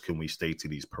close can we stay to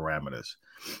these parameters?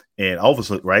 And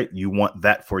obviously, right, you want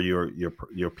that for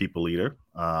your people leader.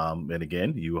 And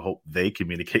again, you hope they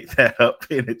communicate that up,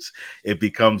 and it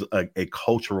becomes a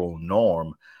cultural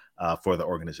norm for the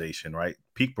organization, right?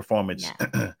 Peak performance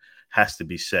has to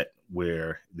be set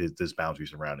where there's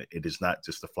boundaries around it. It is not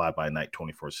just a fly-by-night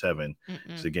 24/7.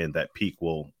 So again, that peak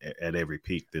at every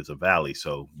peak, there's a valley.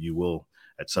 So you will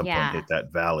at some point hit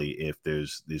that valley if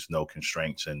there's no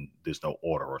constraints and there's no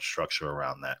order or structure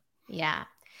around that. Yeah.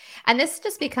 And this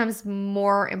just becomes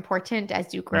more important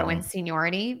as you grow in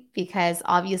seniority, because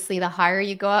obviously the higher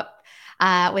you go up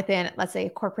within, let's say, a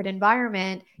corporate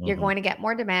environment, you're going to get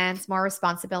more demands, more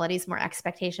responsibilities, more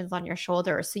expectations on your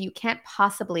shoulders. So you can't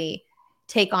possibly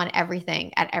take on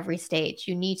everything at every stage.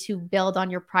 You need to build on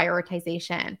your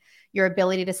prioritization, your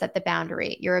ability to set the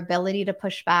boundary, your ability to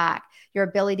push back, your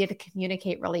ability to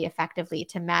communicate really effectively,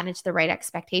 to manage the right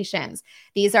expectations.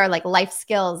 These are like life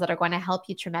skills that are going to help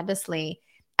you tremendously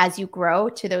as you grow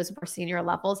to those more senior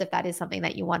levels, if that is something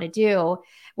that you want to do,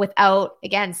 without,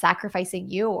 again, sacrificing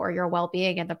you or your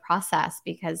well-being in the process,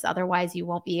 because otherwise you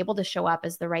won't be able to show up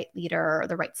as the right leader or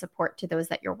the right support to those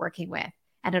that you're working with.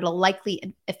 And it'll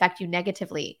likely affect you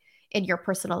negatively in your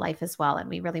personal life as well. And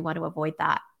we really want to avoid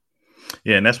that.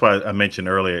 Yeah, and that's why I mentioned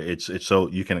earlier, it's so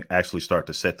you can actually start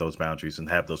to set those boundaries and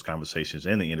have those conversations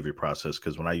in the interview process.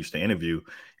 Because when I used to interview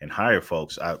and hire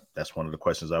folks, that's one of the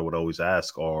questions I would always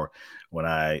ask. Or when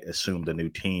I assumed a new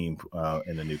team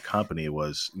in a new company,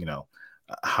 was,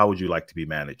 how would you like to be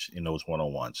managed in those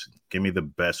one-on-ones? Give me the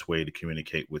best way to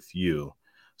communicate with you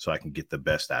so I can get the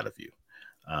best out of you.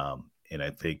 And I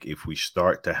think if we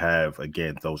start to have,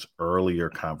 again, those earlier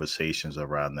conversations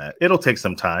around that, it'll take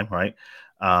some time, right?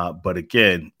 But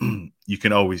again,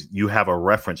 you have a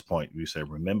reference point. You say,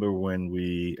 remember when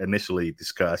we initially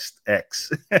discussed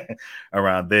X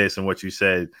around this, and what you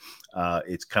said,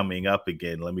 it's coming up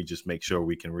again. Let me just make sure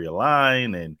we can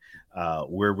realign, and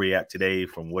where we're at today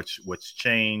from what's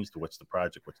changed, what's the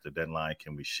project, what's the deadline,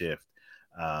 can we shift?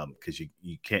 Because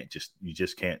you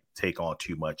just can't take on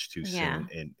too much too soon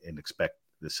and expect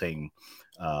the same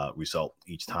result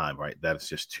each time, right? That is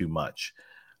just too much.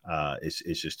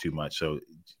 It's just too much. So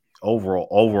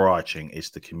overarching is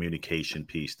the communication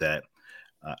piece that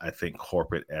I think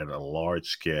corporate at a large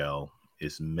scale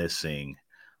is missing.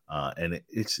 And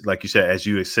it's like you said, as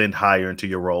you ascend higher into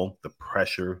your role, the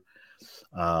pressure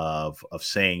of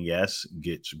saying yes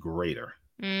gets greater.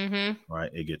 Right.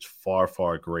 It gets far,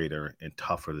 far greater and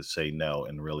tougher to say no,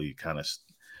 and really kind of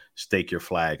stake your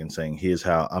flag and saying, here's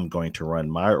how I'm going to run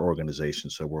my organization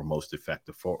so we're most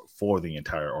effective for the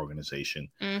entire organization.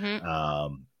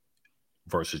 Mm-hmm.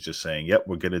 Versus just saying, yep,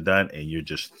 we're getting it done, and you're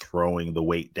just throwing the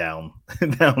weight down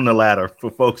down the ladder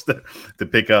for folks to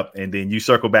pick up, and then you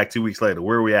circle back 2 weeks later.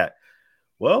 Where are we at?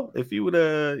 Well, if you would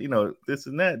this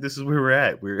and that, this is where we're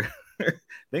at. We're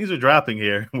things are dropping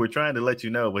here. We're trying to let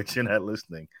you know, but you're not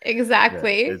listening. Yeah,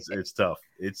 Exactly. it's tough.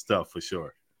 It's tough for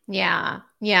sure. Yeah.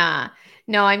 Yeah.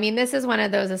 No, I mean, this is one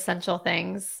of those essential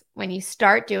things. When you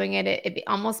start doing it, it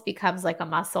almost becomes like a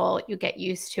muscle. You get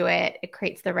used to it. It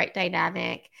creates the right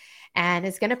dynamic and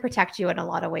it's going to protect you in a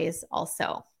lot of ways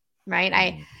also. Right.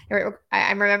 Mhm.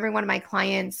 I'm remembering one of my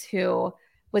clients who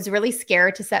was really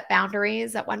scared to set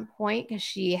boundaries at one point because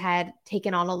she had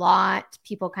taken on a lot.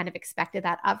 People kind of expected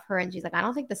that of her. And she's like, I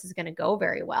don't think this is going to go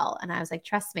very well. And I was like,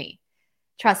 trust me,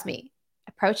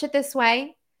 approach it this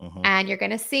way Mhm. and you're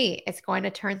going to see it's going to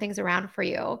turn things around for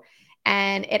you.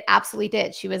 And it absolutely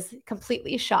did. She was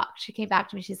completely shocked. She came back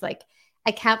to me. She's like,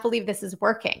 I can't believe this is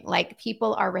working. Like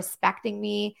people are respecting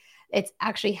me. It's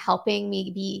actually helping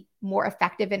me be more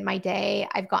effective in my day.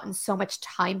 I've gotten so much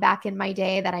time back in my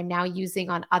day that I'm now using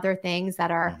on other things that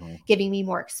are Mhm. giving me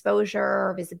more exposure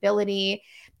or visibility.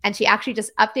 And she actually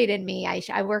just updated me.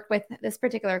 I worked with this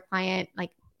particular client like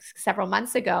several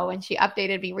months ago and she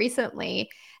updated me recently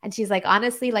and she's like,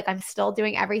 honestly, like I'm still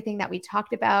doing everything that we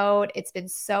talked about. It's been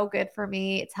so good for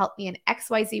me. It's helped me in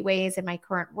XYZ ways in my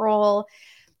current role.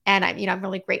 And I'm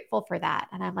really grateful for that.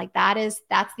 And I'm like, that's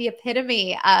the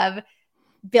epitome of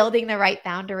building the right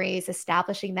boundaries,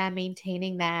 establishing them,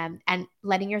 maintaining them, and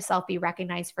letting yourself be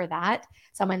recognized for that.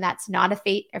 Someone that's not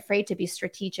afraid to be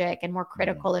strategic and more Mhm.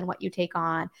 critical in what you take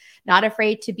on, not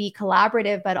afraid to be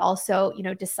collaborative, but also,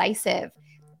 decisive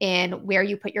in where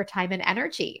you put your time and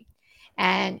energy.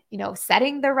 And,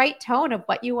 setting the right tone of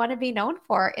what you want to be known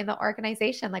for in the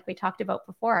organization, like we talked about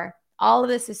before. All of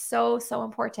this is so, so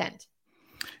important.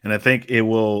 And I think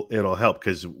it'll help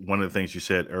because one of the things you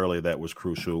said earlier that was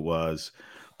crucial was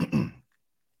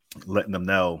letting them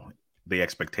know the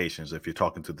expectations. If you're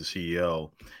talking to the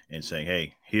CEO and saying,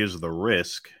 "Hey, here's the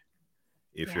risk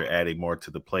if you're Yeah. adding more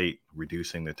to the plate,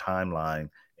 reducing the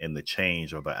timeline, and the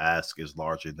change or the ask is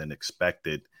larger than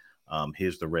expected.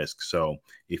 Here's the risk." So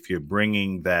if you're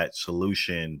bringing that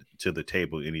solution to the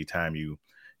table anytime you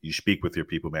speak with your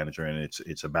people manager, and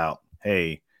it's about,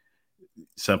 hey,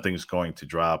 something's going to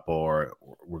drop or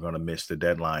we're going to miss the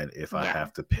deadline if I Yeah.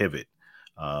 have to pivot.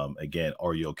 Again,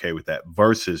 are you okay with that?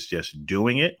 Versus just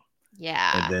doing it. And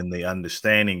Yeah. then the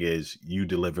understanding is you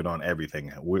delivered on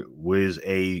everything. Where's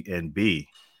A and B?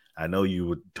 I know you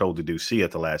were told to do C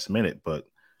at the last minute, but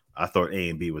I thought A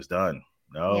and B was done.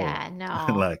 No, Yeah, no,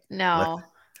 like, like no.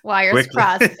 Wires quickly,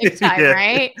 crossed big time, yeah,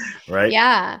 right? right.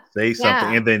 Yeah, Say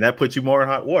something, yeah. and then that puts you more in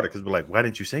hot water because we're like, why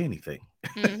didn't you say anything?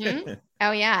 Mhm.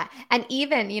 Oh, yeah. And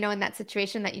even, in that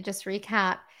situation that you just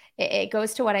recap, it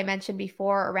goes to what I mentioned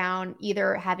before around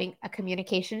either having a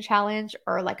communication challenge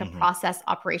or like a Hmm. process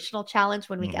operational challenge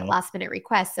when we get Hmm. last minute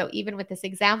requests. So even with this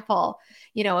example,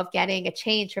 of getting a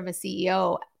change from a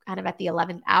CEO kind of at the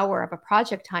 11th hour of a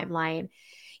project timeline,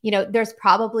 there's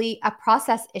probably a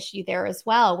process issue there as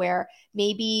well, where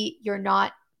maybe you're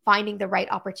not finding the right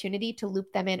opportunity to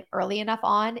loop them in early enough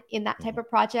on in that type Hmm. of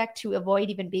project to avoid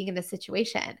even being in the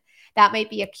situation. That might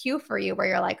be a cue for you where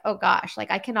you're like, oh gosh,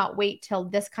 like I cannot wait till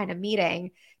this kind of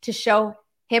meeting to show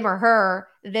him or her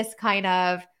this kind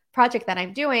of project that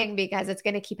I'm doing because it's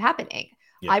going to keep happening.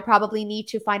 Yeah. I probably need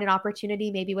to find an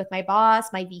opportunity, maybe with my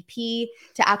boss, my VP,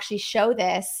 to actually show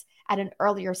this at an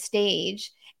earlier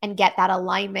stage and get that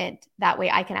alignment. That way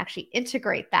I can actually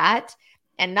integrate that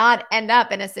and not end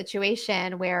up in a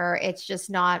situation where it's just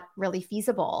not really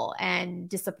feasible and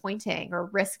disappointing or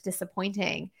risk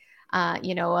disappointing, a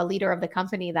leader of the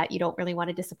company that you don't really want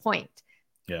to disappoint.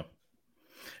 Yeah.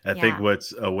 I think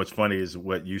Yeah. what's funny is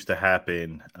what used to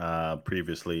happen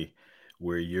previously,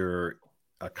 where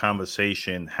a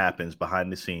conversation happens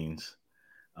behind the scenes,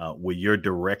 where you're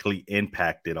directly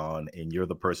impacted on, and you're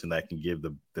the person that can give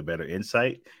the better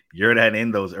insight. You're not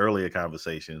in those earlier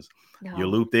conversations. You're No.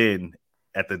 looped in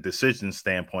at the decision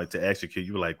standpoint to execute.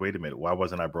 You were like, wait a minute, why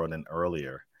wasn't I brought in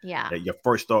earlier? Yeah. That your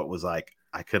first thought was like,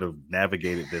 I could have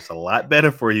navigated this a lot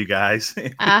better for you guys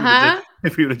Uh-huh.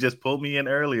 if you would have just pulled me in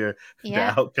earlier. The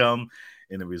Yeah. outcome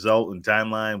and the result and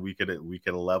timeline we could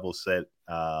have level set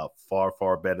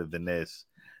far better than this.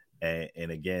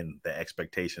 And again, the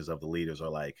expectations of the leaders are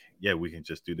like, yeah, we can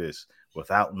just do this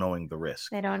without knowing the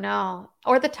risk. They don't know.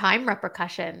 Or the time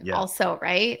repercussion Yeah. also,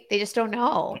 right? They just don't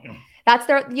know. That's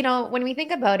their, when we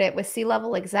think about it with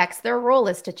C-level execs, their role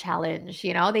is to challenge,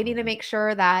 they need to Mhm. make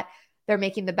sure that they're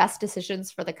making the best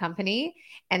decisions for the company.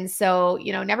 And so,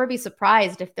 never be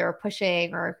surprised if they're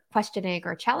pushing or questioning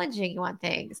or challenging you on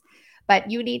things. But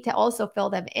you need to also fill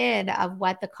them in of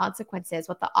what the consequence is,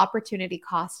 what the opportunity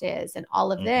cost is, and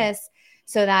all of this,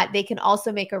 so that they can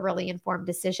also make a really informed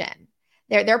decision.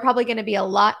 They're probably going to be a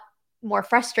lot more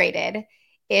frustrated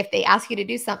if they ask you to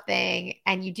do something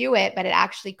and you do it, but it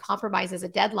actually compromises a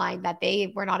deadline that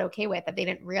they were not okay with, that they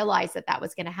didn't realize that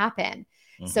was going to happen.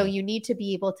 So you need to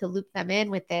be able to loop them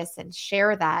in with this and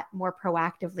share that more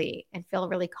proactively and feel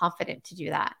really confident to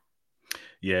do that.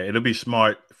 Yeah, it'll be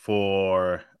smart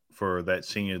for that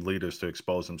senior leaders to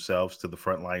expose themselves to the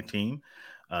frontline team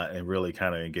and really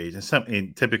kind of engage.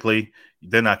 And typically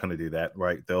they're not going to do that,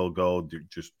 right? They'll go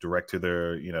just direct to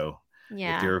their,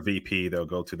 if they're a VP, they'll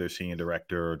go to their senior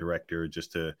director or director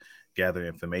just to gather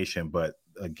information. But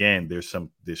again, there's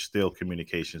still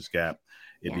communications gap.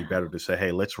 It'd be better to say,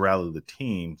 hey, let's rally the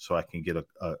team so I can get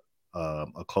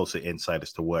a closer insight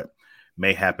as to what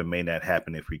may happen, may not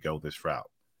happen if we go this route.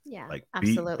 Yeah, like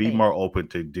absolutely. Be more open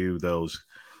to do those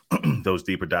those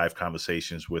deeper dive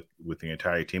conversations with the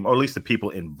entire team, or at least the people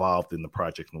involved in the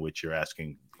project in which you're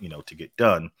asking, to get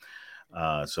done.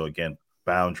 So again,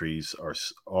 boundaries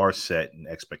are set and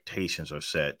expectations are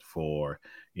set for,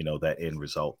 that end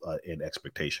result in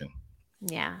expectation.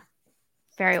 Yeah.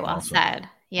 Very well said.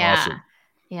 Yeah. Awesome.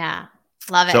 Yeah.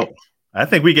 Love it. So I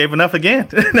think we gave enough again.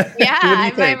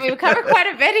 Yeah, we've covered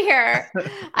quite a bit here.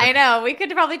 I know we could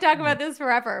probably talk about this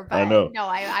forever, but no,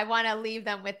 I want to leave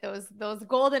them with those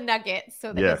golden nuggets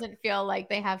so that it doesn't feel like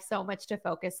they have so much to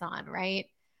focus on, right?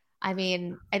 I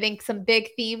mean, I think some big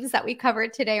themes that we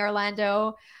covered today,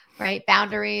 Orlando, right?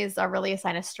 Boundaries are really a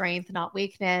sign of strength, not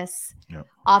weakness. Yep.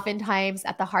 Oftentimes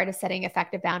at the heart of setting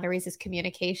effective boundaries is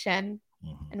communication.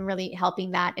 And really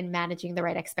helping that and managing the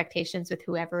right expectations with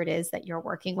whoever it is that you're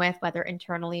working with, whether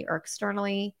internally or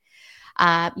externally.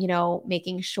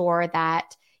 Making sure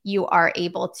that you are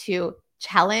able to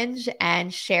challenge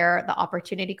and share the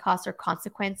opportunity cost or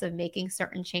consequence of making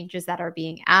certain changes that are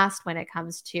being asked when it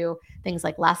comes to things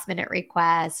like last minute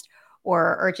requests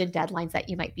or urgent deadlines that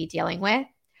you might be dealing with.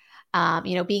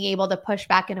 Being able to push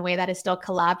back in a way that is still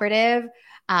collaborative,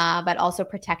 but also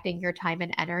protecting your time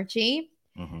and energy.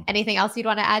 Anything else you'd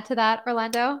want to add to that,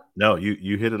 Orlando? No,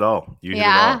 you hit it all. You hit it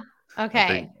all. Okay. I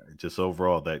think just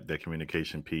overall that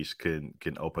communication piece can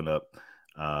open up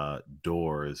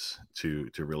doors to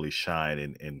really shine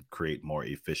and create more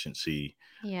efficiency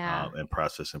and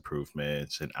process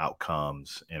improvements and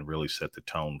outcomes, and really set the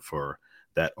tone for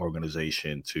that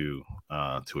organization to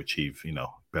achieve,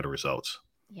 better results.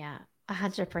 Yeah,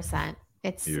 100%.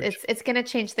 It's going to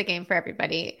change the game for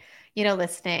everybody,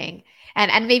 listening.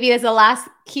 And maybe as a last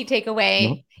key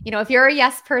takeaway, if you're a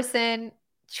yes person,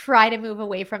 try to move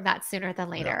away from that sooner than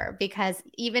later, because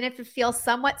even if it feels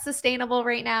somewhat sustainable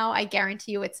right now, I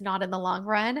guarantee you it's not in the long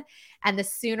run. And the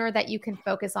sooner that you can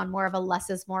focus on more of a less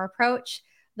is more approach,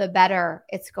 the better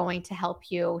it's going to help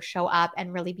you show up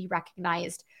and really be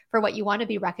recognized for what you want to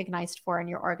be recognized for in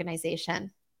your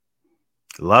organization.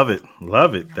 Love it.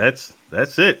 That's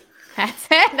it. That's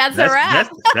it. That's a wrap.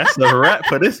 That's the wrap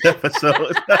for this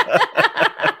episode.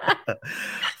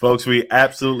 Folks, we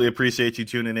absolutely appreciate you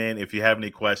tuning in. If you have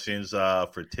any questions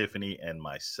for Tiffany and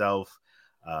myself,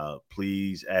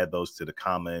 please add those to the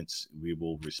comments. We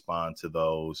will respond to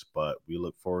those, but we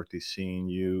look forward to seeing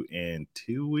you in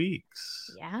 2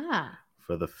 weeks. Yeah.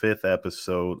 For the 5th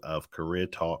episode of Career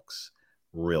Talks,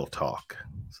 Real Talk.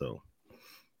 So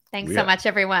thanks so much,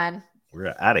 everyone.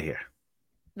 We're out of here.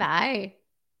 Bye.